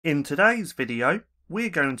In today's video, we're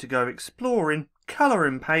going to go exploring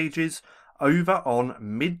colouring pages over on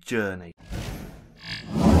Midjourney.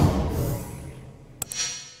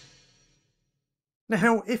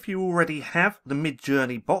 Now, if you already have the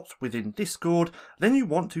Midjourney bot within Discord, then you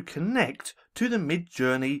want to connect to the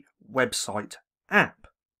Midjourney website app.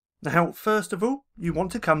 Now, first of all, you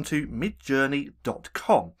want to come to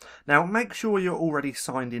midjourney.com. Now, make sure you're already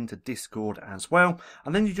signed into Discord as well,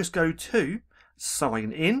 and then you just go to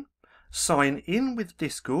sign in with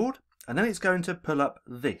Discord, and then it's going to pull up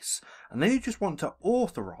this, and then you just want to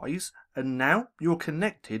authorize, and now you're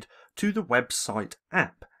connected to the website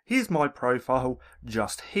app. Here's my profile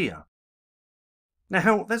just here.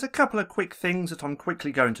 Now, there's a couple of quick things that I'm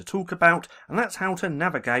quickly going to talk about, and that's how to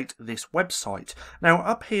navigate this website. Now,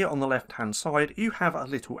 up here on the left-hand side, you have a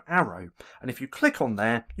little arrow, and if you click on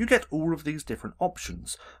there, you get all of these different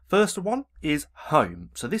options. First one is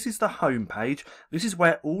Home. So this is the home page. This is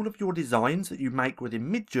where all of your designs that you make within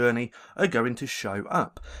Midjourney are going to show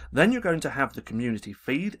up. Then you're going to have the community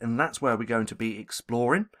feed, and that's where we're going to be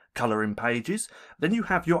exploring colouring pages. Then you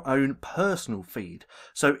have your own personal feed.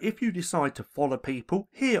 So if you decide to follow people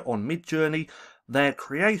here on Midjourney, their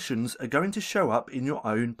creations are going to show up in your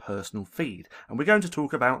own personal feed, and we're going to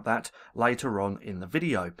talk about that later on in the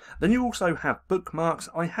video. Then you also have bookmarks.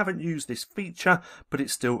 I haven't used this feature, but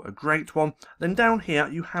it's still a great one. Then down here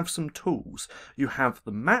you have some tools. You have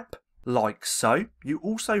the map, like so. You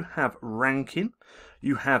also have ranking.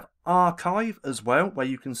 You have archive as well, where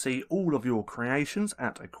you can see all of your creations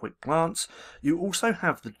at a quick glance. You also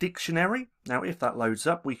have the dictionary. Now, if that loads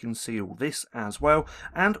up, we can see all this as well,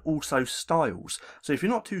 and also styles. So if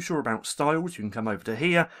you're not too sure about styles, you can come over to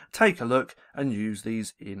here, take a look, and use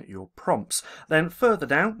these in your prompts. Then further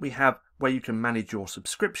down, we have where you can manage your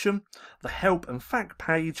subscription, the help and fact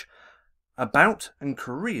page, about and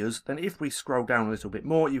careers. Then if we scroll down a little bit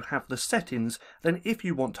more, you have the settings. Then if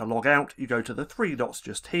you want to log out, you go to the three dots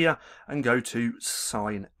just here and go to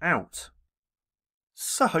sign out.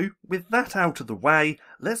 So with that out of the way,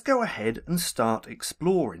 let's go ahead and start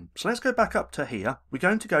exploring. So let's go back up to here. We're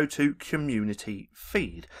going to go to community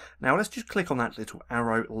feed. Now let's just click on that little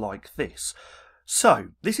arrow like this. So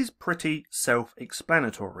this is pretty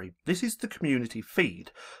self-explanatory. This is the community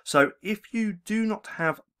feed. So if you do not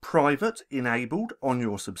have private enabled on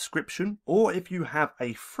your subscription, or if you have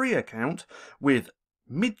a free account with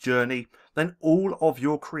Midjourney, then all of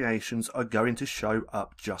your creations are going to show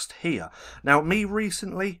up just here. Now, me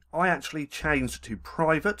recently, I actually changed to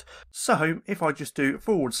private. So if I just do /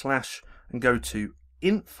 and go to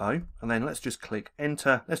info, and then let's just click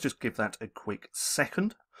enter. Let's just give that a quick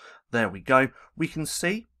second. There we go. We can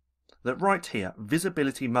see that right here,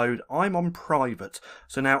 visibility mode, I'm on private.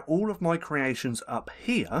 So now all of my creations up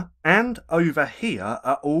here and over here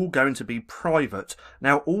are all going to be private.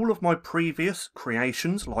 Now all of my previous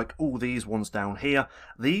creations, like all these ones down here,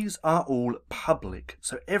 these are all public.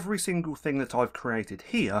 So every single thing that I've created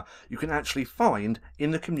here, you can actually find in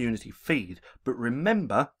the community feed. But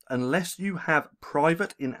remember, unless you have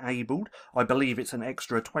private enabled, I believe it's an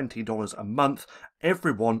extra $20 a month,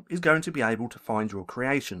 everyone is going to be able to find your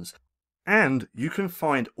creations. And you can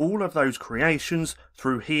find all of those creations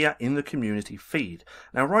through here in the community feed.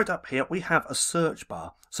 Now right up here we have a search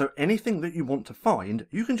bar. So anything that you want to find,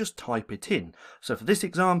 you can just type it in. So for this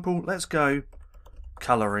example, let's go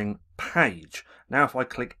colouring page. Now if I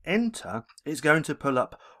click enter, it's going to pull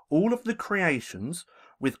up all of the creations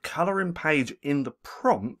with colouring page in the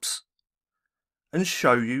prompts and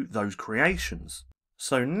show you those creations.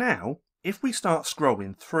 So now if we start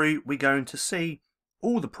scrolling through, we're going to see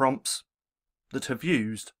all the prompts that have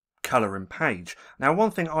used colouring page. Now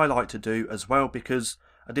one thing I like to do as well, because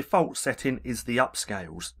a default setting is the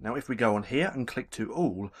upscales. Now if we go on here and click to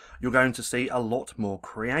all, you're going to see a lot more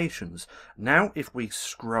creations. Now if we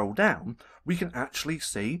scroll down, we can actually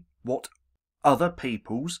see what other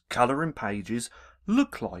people's colouring pages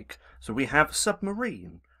look like. So we have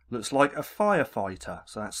submarine, looks like a firefighter,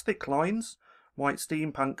 so that's thick lines. White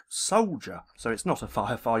steampunk soldier, so it's not a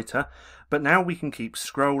firefighter, but now we can keep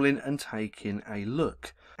scrolling and taking a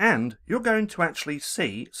look. And you're going to actually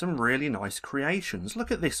see some really nice creations. Look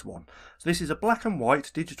at this one. So this is a black and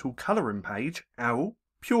white digital colouring page, owl,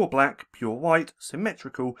 pure black, pure white,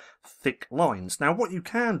 symmetrical, thick lines. Now what you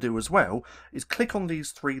can do as well is click on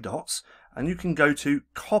these three dots and you can go to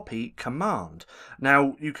copy command.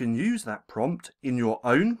 Now you can use that prompt in your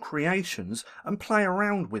own creations and play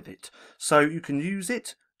around with it. So you can use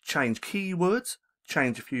it, change keywords,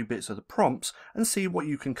 change a few bits of the prompts and see what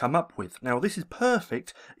you can come up with. Now this is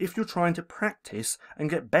perfect if you're trying to practice and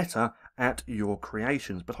get better at your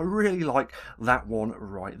creations, but I really like that one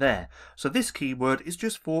right there. So this keyword is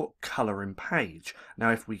just for colouring page.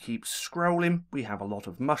 Now if we keep scrolling, we have a lot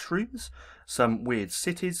of mushrooms, some weird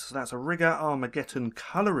cities, so that's a rigger Armageddon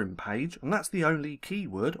colouring page, and that's the only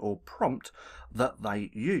keyword or prompt that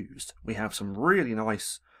they used. We have some really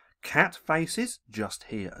nice cat faces just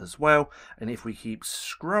here as well, and if we keep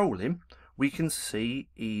scrolling, we can see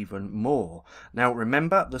even more. Now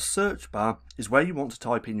remember, the search bar is where you want to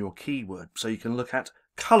type in your keyword, so you can look at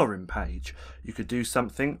colouring page. You could do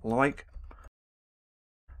something like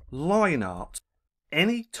line art.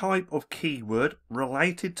 Any type of keyword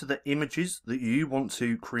related to the images that you want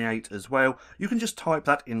to create as well, you can just type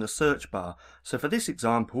that in the search bar. So for this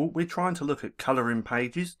example, we're trying to look at colouring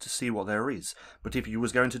pages to see what there is. But if you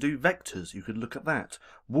was going to do vectors, you could look at that.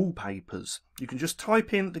 Wallpapers, you can just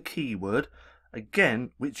type in the keyword again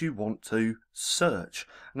which you want to search.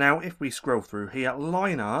 Now if we scroll through here,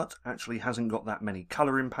 line art actually hasn't got that many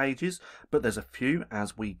colouring pages, but there's a few,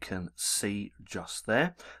 as we can see just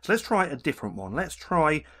there. So let's try a different one. Let's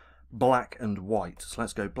try black and white. So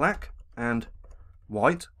let's go black and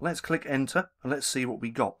white. Let's click enter and let's see what we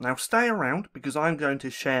got. Now stay around because I'm going to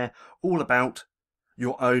share all about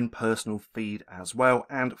your own personal feed as well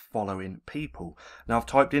and following people. Now I've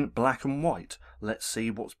typed in black and white. Let's see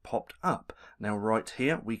what's popped up. Now right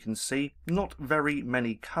here we can see not very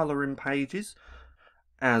many colouring pages,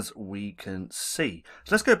 as we can see.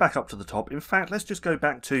 So let's go back up to the top. In fact, let's just go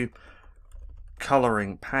back to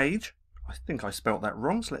colouring page. I think I spelt that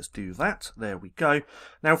wrong, so let's do that. There we go.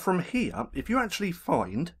 Now from here, if you actually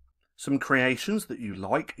find some creations that you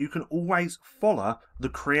like, you can always follow the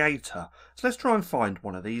creator. So let's try and find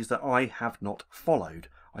one of these that I have not followed.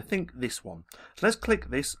 I think this one. So let's click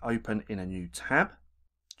this, open in a new tab.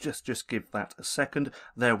 Just give that a second.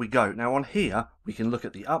 There we go. Now on here we can look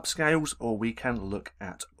at the upscales or we can look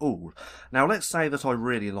at all. Now let's say that I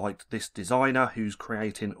really liked this designer who's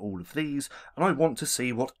creating all of these and I want to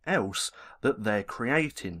see what else that they're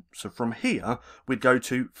creating. So from here we'd go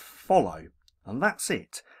to follow and that's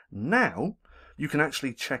it. Now you can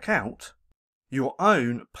actually check out your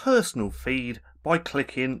own personal feed by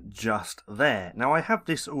clicking just there. Now I have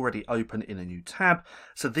this already open in a new tab,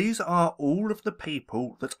 so these are all of the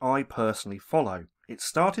people that I personally follow. It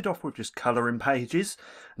started off with just colouring pages.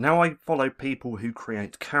 Now I follow people who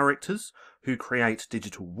create characters, who create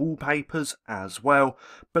digital wallpapers as well,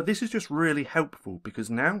 but this is just really helpful because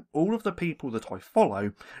now all of the people that I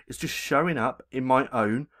follow is just showing up in my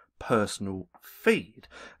own personal feed.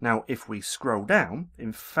 Now if we scroll down,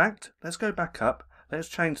 in fact, let's go back up, let's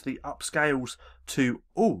change the upscales to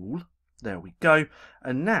all, there we go,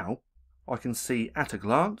 and now I can see at a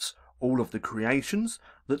glance all of the creations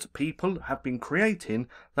that people have been creating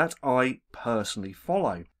that I personally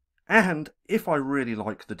follow. And if I really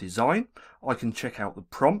like the design, I can check out the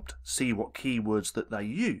prompt, see what keywords that they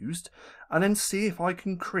used, and then see if I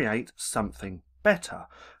can create something better.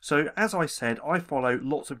 So as I said, I follow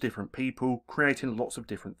lots of different people creating lots of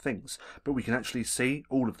different things, but we can actually see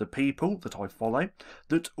all of the people that I follow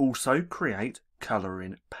that also create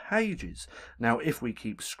colouring pages. Now if we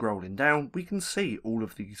keep scrolling down, we can see all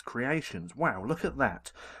of these creations. Wow, look at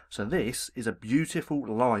that. So this is a beautiful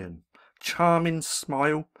lion, charming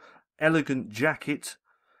smile, elegant jacket,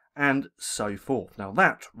 and so forth. Now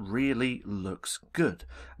that really looks good.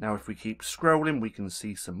 Now if we keep scrolling, we can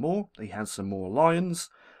see some more. He has some more lions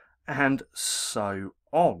and so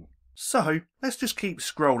on. So let's just keep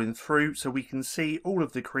scrolling through so we can see all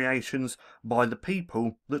of the creations by the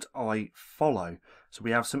people that I follow. So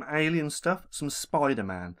we have some alien stuff, some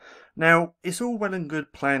Spider-Man. Now it's all well and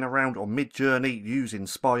good playing around on Midjourney using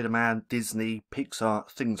Spider-Man, Disney, Pixar,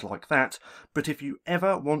 things like that, but if you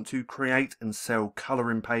ever want to create and sell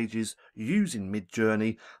colouring pages using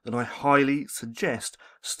Midjourney, then I highly suggest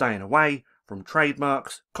staying away from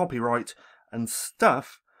trademarks, copyright and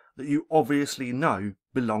stuff that you obviously know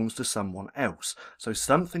belongs to someone else. So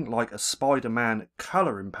something like a Spider-Man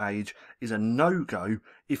colouring page is a no-go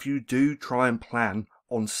if you do try and plan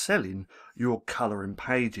on selling your colouring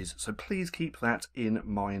pages. So please keep that in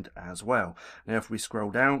mind as well. Now if we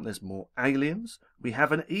scroll down, there's more aliens. We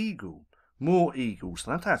have an eagle, more eagles.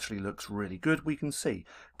 So that actually looks really good. We can see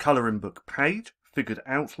colouring book page, figured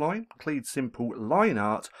outline, clean simple line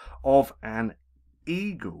art of an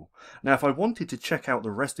eagle. Now if I wanted to check out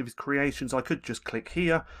the rest of his creations, I could just click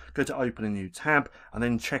here, go to open a new tab and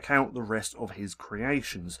then check out the rest of his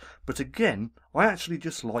creations. But again, I actually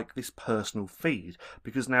just like this personal feed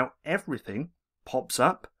because now everything pops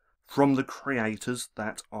up from the creators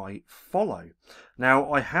that I follow. Now,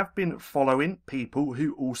 I have been following people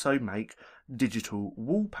who also make digital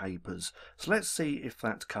wallpapers, so let's see if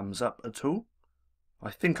that comes up at all. I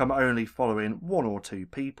think I'm only following 1 or 2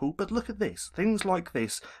 people, but look at this. Things like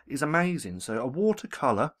this is amazing. So a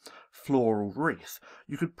watercolour floral wreath.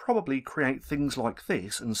 You could probably create things like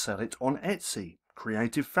this and sell it on Etsy,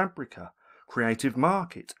 Creative Fabrica, Creative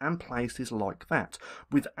Market, and places like that.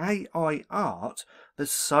 With AI art,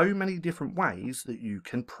 there's so many different ways that you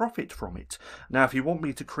can profit from it. Now, if you want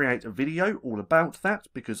me to create a video all about that,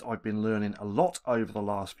 because I've been learning a lot over the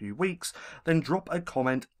last few weeks, then drop a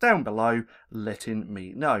comment down below letting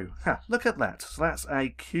me know. Ha, look at that. So that's a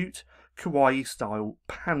cute kawaii style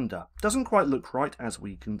panda. Doesn't quite look right, as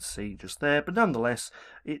we can see just there, but nonetheless,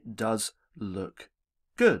 it does look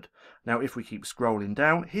good. Now, if we keep scrolling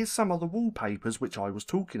down, here's some of the wallpapers which I was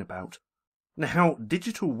talking about. Now,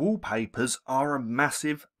 digital wallpapers are a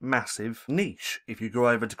massive niche. If you go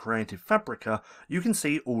over to Creative Fabrica, you can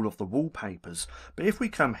see all of the wallpapers. But if we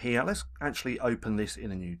come here, let's actually open this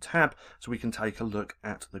in a new tab so we can take a look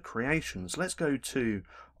at the creations. Let's go to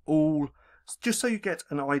all, just so you get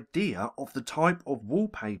an idea of the type of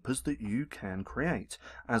wallpapers that you can create.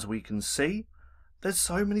 As we can see, there's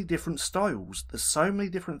so many different styles, there's so many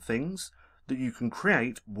different things that you can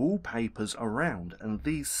create wallpapers around, and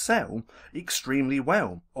these sell extremely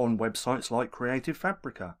well on websites like Creative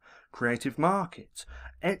Fabrica, Creative Market,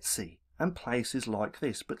 Etsy, and places like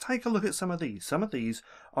this. But take a look at some of these. Some of these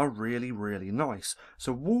are really nice.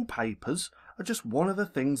 So wallpapers are just one of the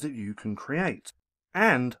things that you can create.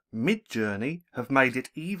 And Midjourney have made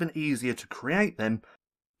it even easier to create them,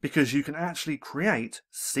 because you can actually create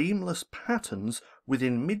seamless patterns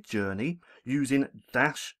within Midjourney using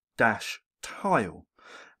dash tile.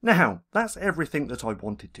 Now, that's everything that I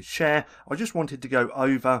wanted to share. I just wanted to go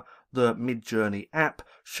over the Midjourney app,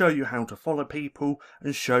 show you how to follow people,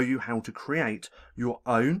 and show you how to create your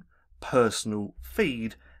own personal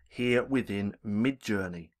feed here within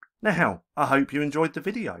Midjourney. Now, I hope you enjoyed the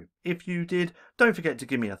video. If you did, don't forget to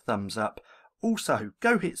give me a thumbs up. Also,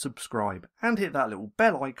 go hit subscribe and hit that little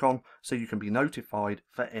bell icon so you can be notified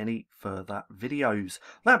for any further videos.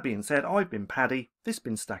 That being said, I've been Paddy, this has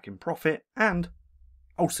been Stacking Profit, and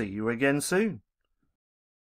I'll see you again soon.